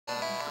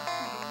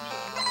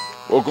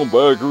Welcome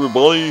back,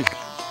 everybody,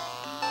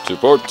 to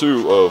part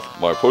 2 of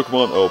my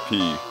Pokemon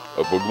LP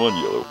of Pokemon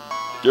Yellow.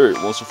 Gary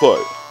wants to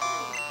fight.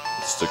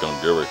 Let's stick on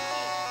Gary.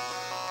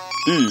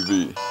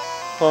 Eevee.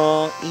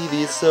 Aw,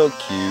 Eevee is so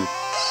cute.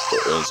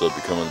 But ends up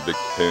becoming a big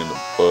pain in the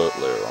butt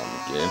later on in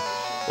the game.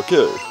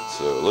 Okay,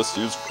 so let's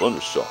use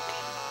Thundershock.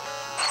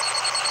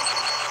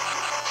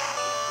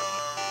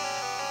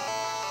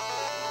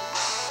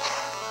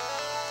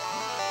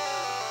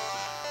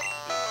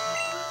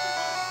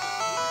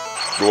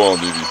 Go on,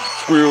 Eevee.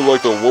 Squeal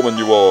like the woman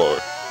you are.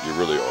 You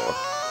really are.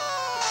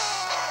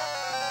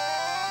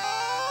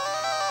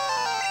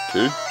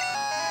 Okay.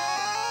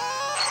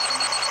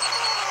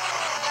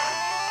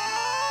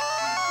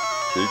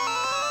 Okay.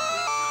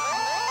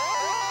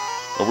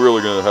 I'm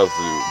really gonna have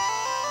to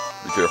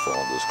be careful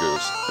on this,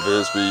 because if it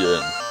hits me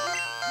and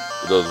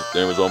it does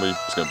damage on me,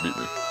 it's gonna beat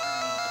me.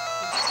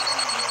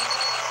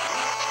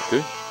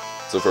 Okay.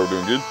 So far we're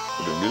doing good.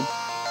 We're doing good.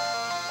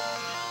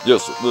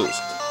 Yes, at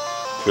least.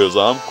 Because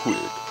I'm quick.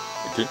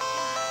 Okay.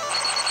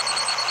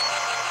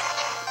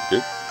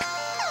 Okay.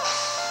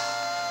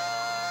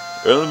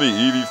 Enemy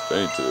Eevee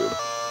fainted.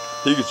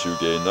 Pikachu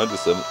gained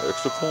 97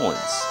 extra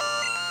points.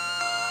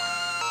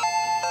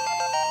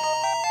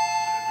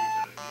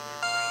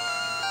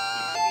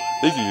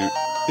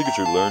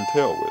 Pikachu learned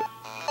Tail Whip.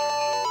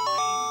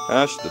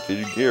 Ash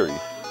defeated Gary.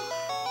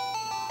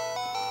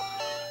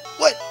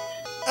 What?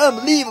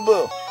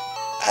 Unbelievable!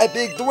 I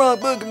picked the wrong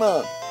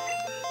Pokemon!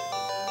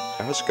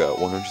 Ash got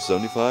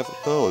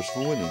 $175 for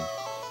winning.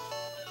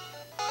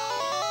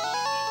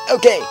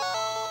 Okay,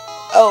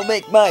 I'll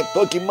make my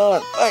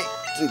Pokemon fight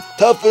to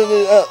toughen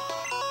it up.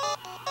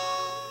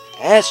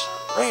 Ash,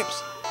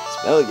 Gramps,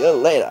 smell you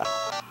later.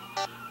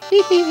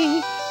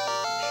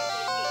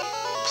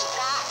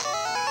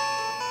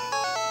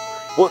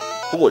 What?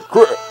 Holy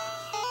crap!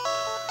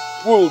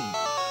 Well,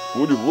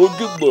 would you look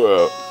at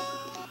that?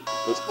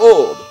 That's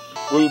odd.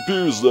 Well, it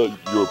appears that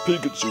your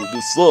Pikachu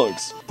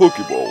dislikes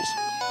Pokeballs.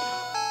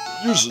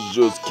 You should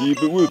just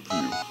keep it with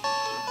you.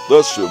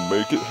 That should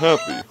make it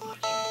happy.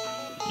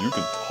 You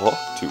can talk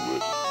to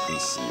it and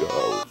see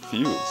how it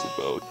feels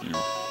about you.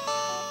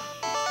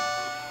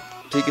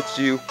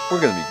 Pikachu,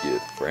 we're gonna be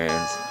good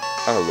friends.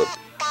 I love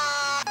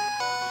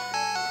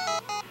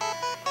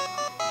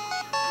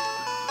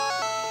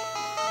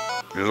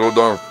you. You're so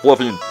darn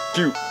fluffy and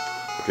cute.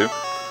 Okay.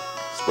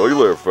 Spell you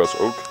later,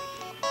 Professor Oak.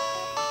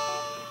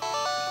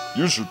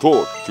 You should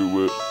talk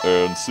to it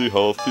and see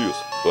how it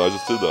feels. But I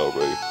just did that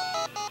already.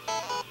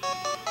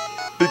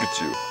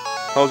 Pikachu,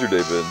 how's your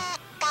day been?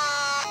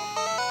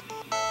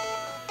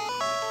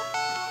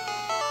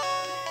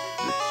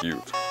 You're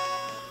cute.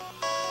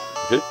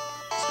 Okay,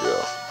 let's go.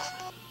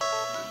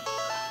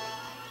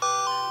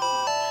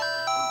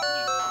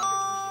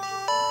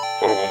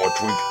 I want my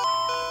twink.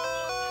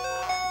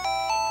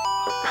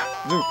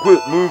 Dude,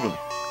 quit moving. I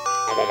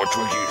want my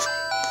Twinkies.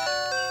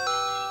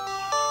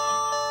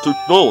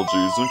 Technology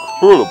is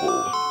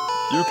incredible.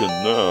 You can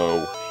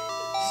now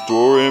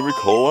store and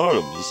recall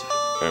items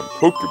and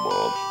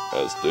Pokemon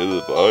as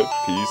stated by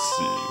PC.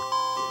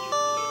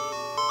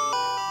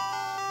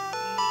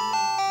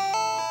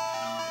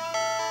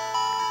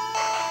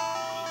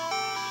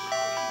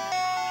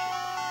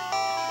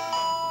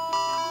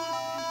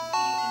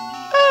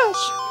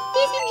 Ash,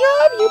 if you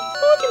drive your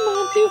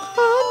Pokemon too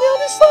hard, they'll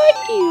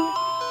dislike you.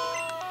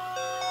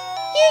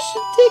 You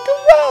should take a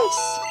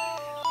rest.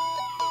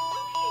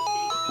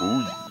 Oh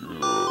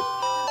yeah.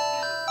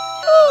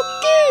 Oh,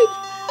 good.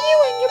 You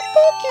and your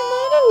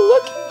Pokemon are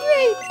looking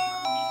great.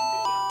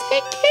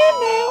 Take care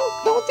now.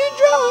 Don't do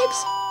drugs.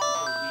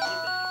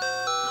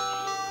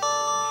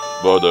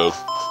 Bye, Dad.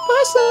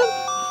 Bye, son.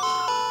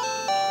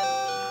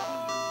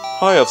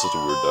 I have such a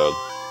weird dad.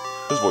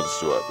 His voice is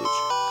too average.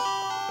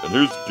 And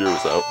here's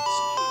Gary's out.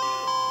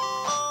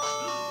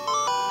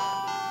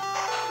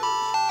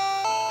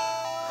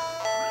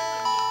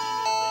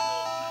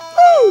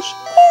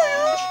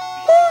 Ash,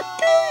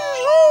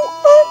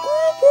 our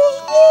grandpa's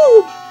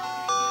globe.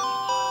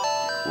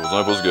 Was I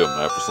supposed to get a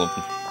map or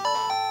something?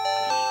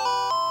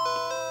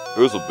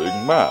 There's a big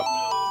map.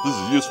 This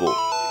is useful.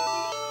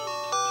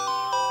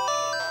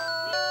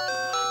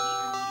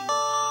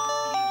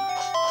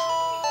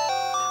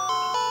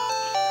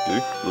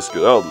 Okay, let's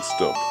get out of this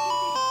dump.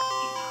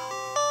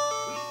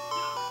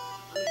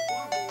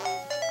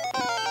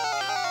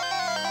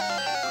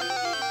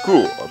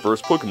 Cool, our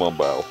first Pokemon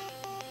battle.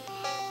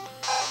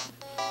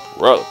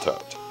 Rattata.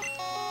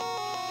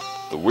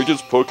 The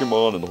weakest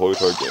Pokemon in the whole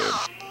entire game.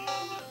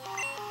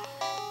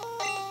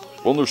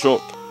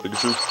 Thundershock,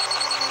 Pikachu.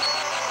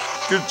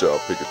 Good job,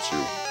 Pikachu.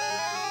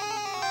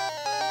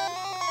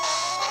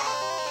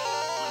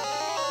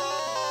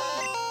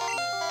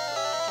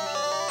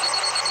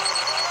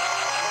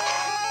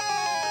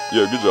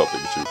 Yeah, good job,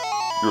 Pikachu.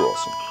 You're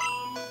awesome.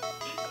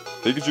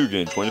 Pikachu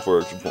gained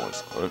 24 extra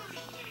points, alright?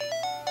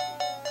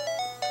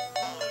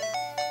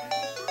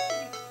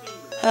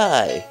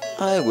 Hi,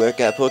 I work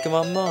at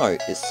Pokemon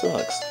Mart. It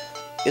sucks.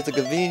 It's a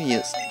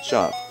convenience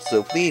shop,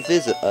 so please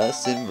visit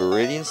us in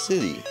Viridian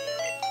City.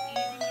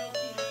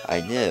 I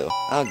know.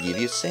 I'll give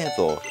you a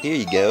sample. Here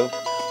you go.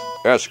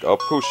 Ash got a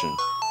potion.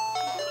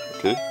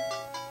 Okay.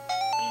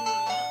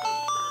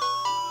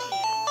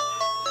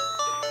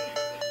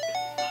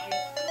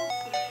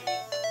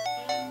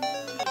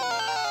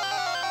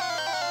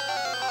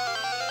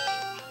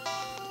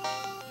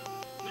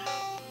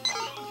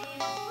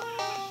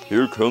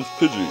 Here comes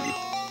Pidgey.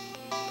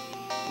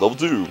 Level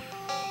 2.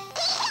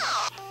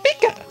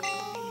 Pika!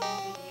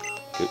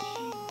 Okay.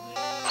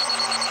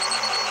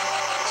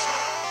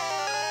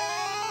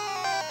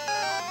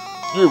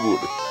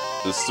 Gearwood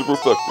is super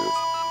effective.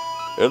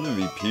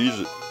 Enemy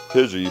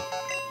Pidgey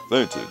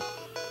fainted.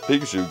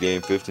 Pikachu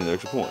gained 15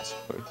 extra points.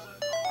 Right.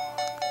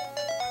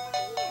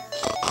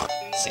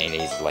 Seeing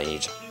these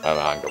leads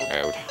along the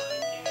road,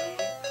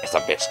 it's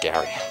a bit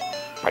scary,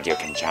 but you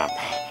can jump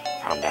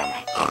from them.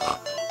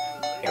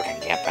 You can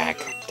get back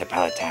to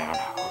Peloton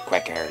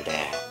quicker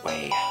that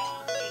way.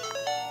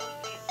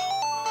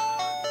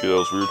 Okay, that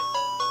was weird.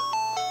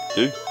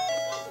 Okay.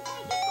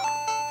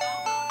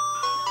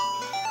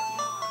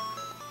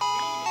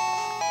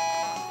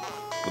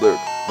 There,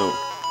 no.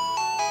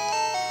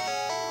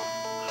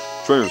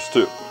 Trainer's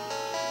tip.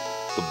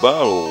 The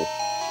battle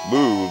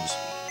moves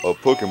of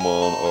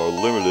Pokemon are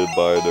limited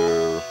by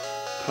their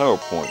power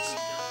points,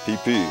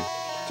 PP.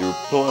 To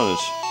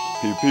replenish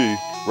PP,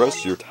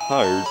 rest your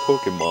tired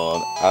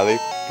Pokemon at a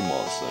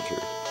Pokemon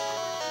Center.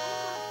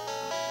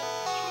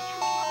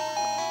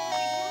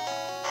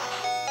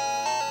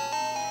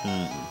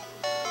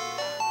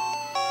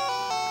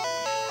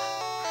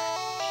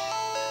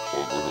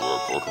 Welcome to our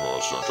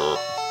Pokemon Center.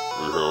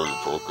 We hail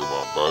your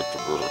Pokemon back to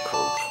Brother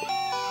Coach.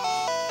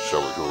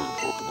 Shall we heal your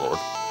Pokemon?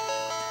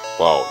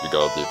 Wow, you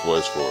got a deep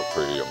voice for a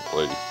pretty young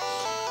lady.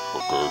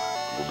 Okay,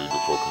 we'll need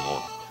your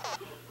Pokemon.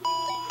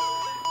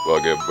 Will I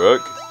get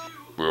back?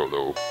 Well,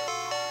 though.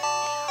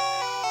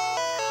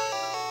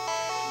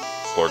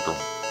 It's like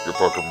your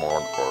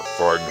Pokemon are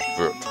fine and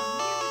fit.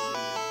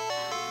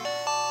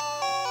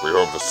 We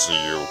hope to see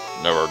you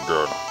never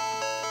again.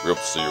 We hope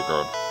to see you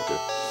again. Okay.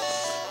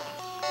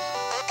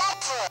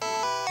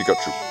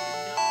 Pikachu.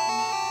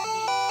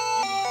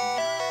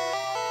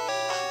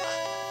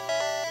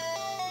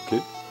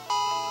 Okay.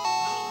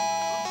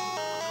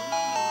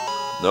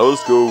 Now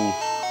let's go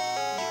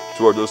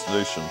to our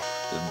destination.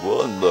 And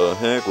what in the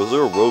heck? Was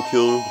there a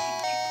roadkill?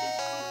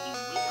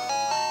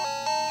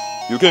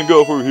 You can't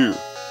go through here.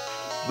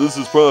 This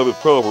is private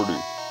property.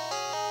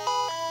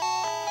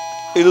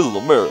 Hey, this is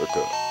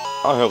America.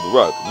 I have the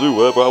right to do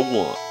whatever I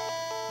want.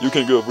 You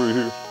can't go through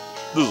here.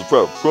 This is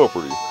private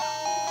property.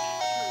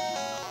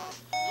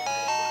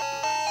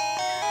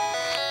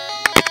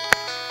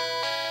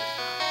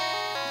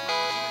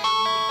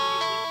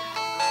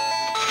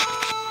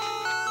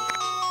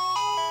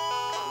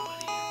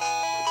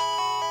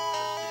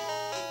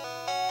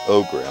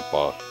 Oh,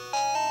 Grandpa.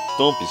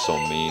 Don't be so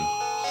mean.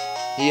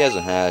 He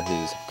hasn't had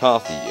his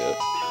coffee yet.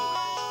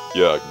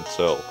 Yeah, I can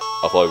tell.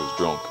 I thought he was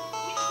drunk.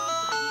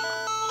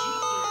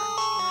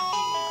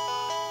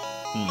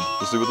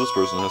 Let's see what this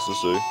person has to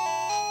say.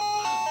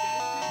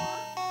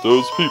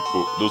 Those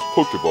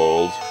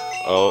Pokeballs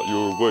are at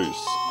your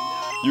waist.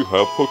 You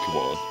have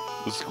Pokemon.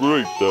 It's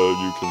great that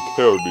you can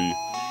carry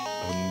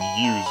and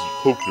use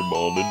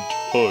Pokemon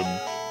anytime,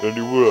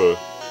 anywhere.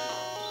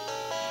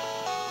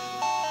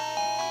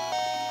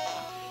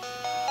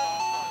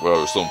 Well,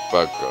 there's some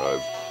fat guy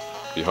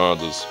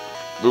behind this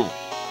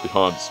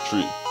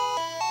tree.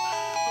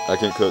 I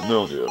can't cut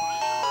down yet.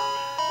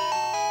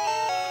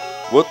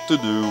 What to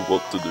do?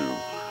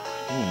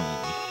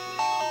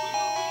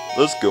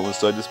 Let's go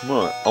inside this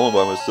mart. I wanna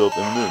buy myself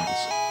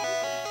M&M's.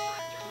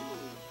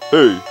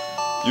 Hey,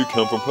 you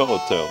come from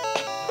Peloton.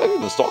 Have you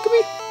been stalking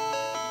me?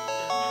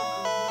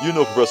 You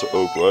know Professor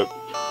Oak, right?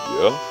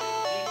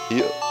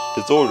 Yeah?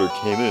 His order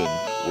came in.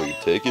 Will you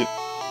take it?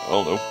 I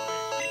don't know.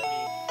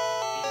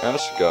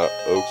 Ash got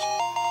Oak's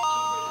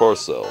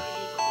parcel.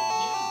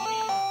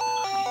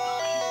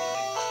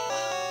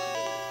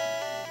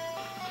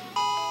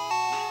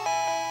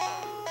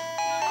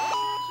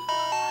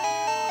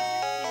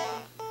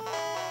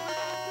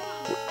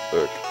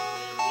 Heck.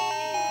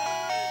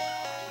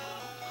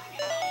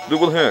 Dude,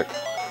 what the heck?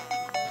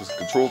 His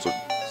controls are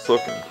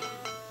sucking.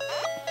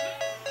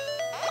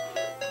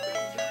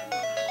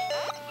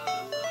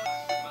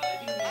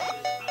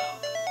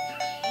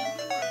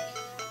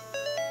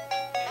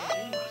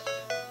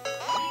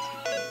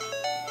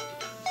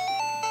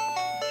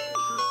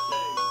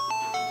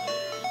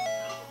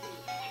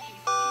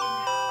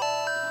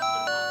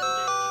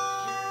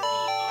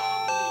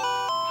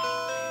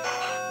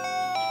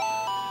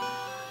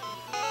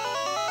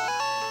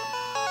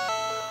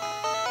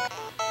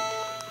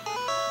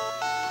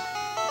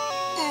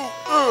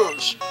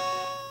 Ash!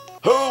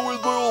 How is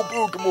my old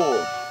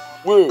Pokemon?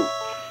 Well,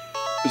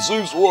 it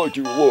seems to like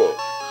you a lot.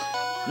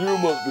 You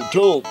must be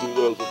talented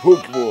as a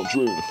Pokemon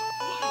trainer.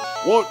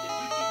 What?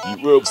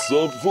 You have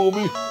something for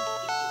me?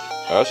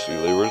 Ash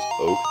delivers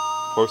Oak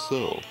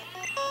parcel.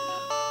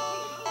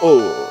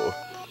 Oh,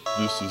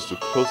 this is the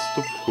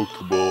custom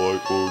Pokeball I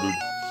ordered.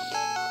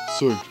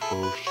 Thanks,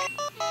 Ash.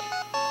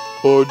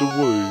 By the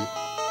way,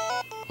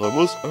 I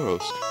must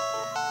ask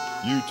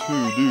you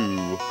to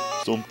do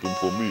something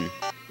for me.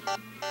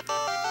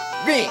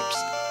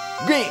 Gramps!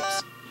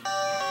 Gramps!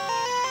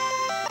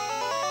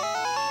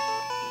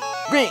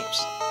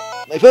 Gramps!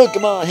 My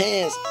Pokemon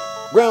has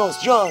grown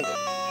stronger.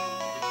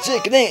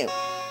 Check it out.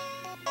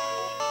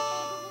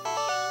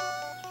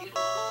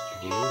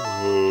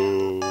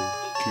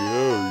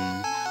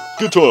 Gary.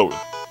 Good time.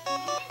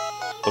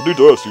 I need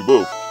to ask you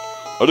both.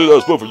 I did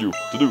ask both of you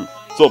to do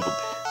something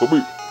for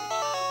me.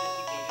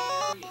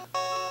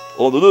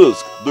 On the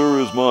disc, there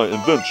is my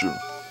invention,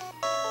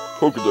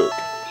 Pokedex.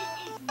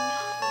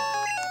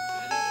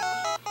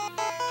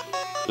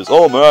 It's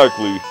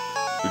automatically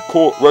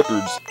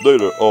records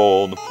data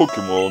on the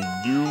Pokemon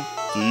you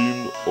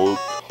deem or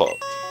caught.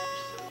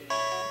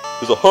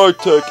 It's a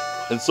high-tech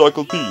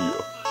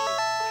encyclopedia.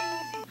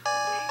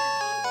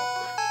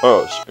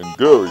 Ash and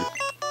Gary,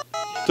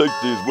 take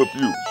these with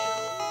you.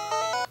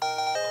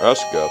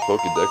 Ash got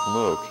Pokedex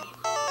milk.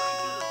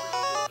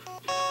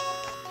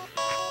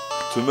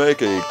 To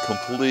make a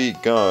complete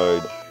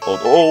guide on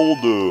all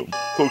the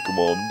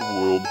Pokemon in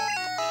the world.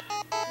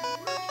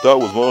 That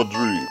was my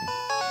dream.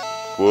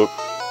 But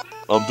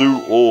I'm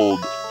too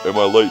old in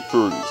my late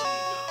 30s.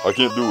 I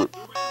can't do it.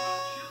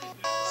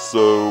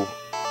 So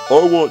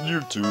I want you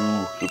two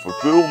to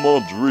fulfill my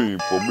dream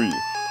for me.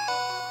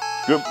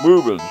 Get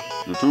moving,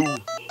 you two.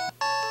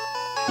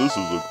 This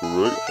is a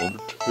great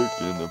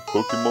undertaking in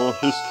Pokemon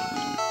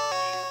history.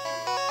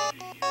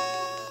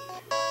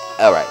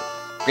 Alright,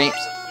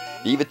 Gramps,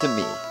 leave it to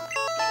me.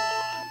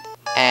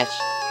 Ash,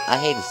 I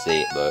hate to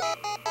say it, but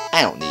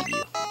I don't need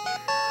you.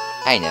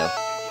 I know,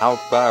 I'll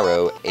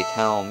borrow a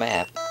town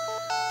map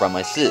from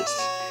my sis.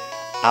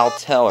 I'll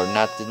tell her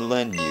not to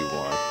lend you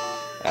one.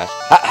 Ash,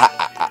 ha ha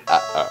ha ha ha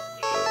ha.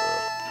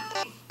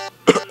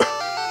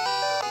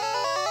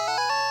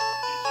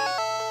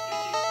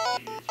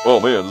 Oh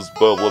man, this is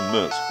about 11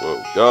 minutes.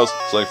 Well, guys,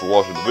 thanks for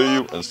watching the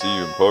video, and see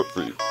you in part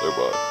 3.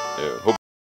 Everybody. Yeah, hope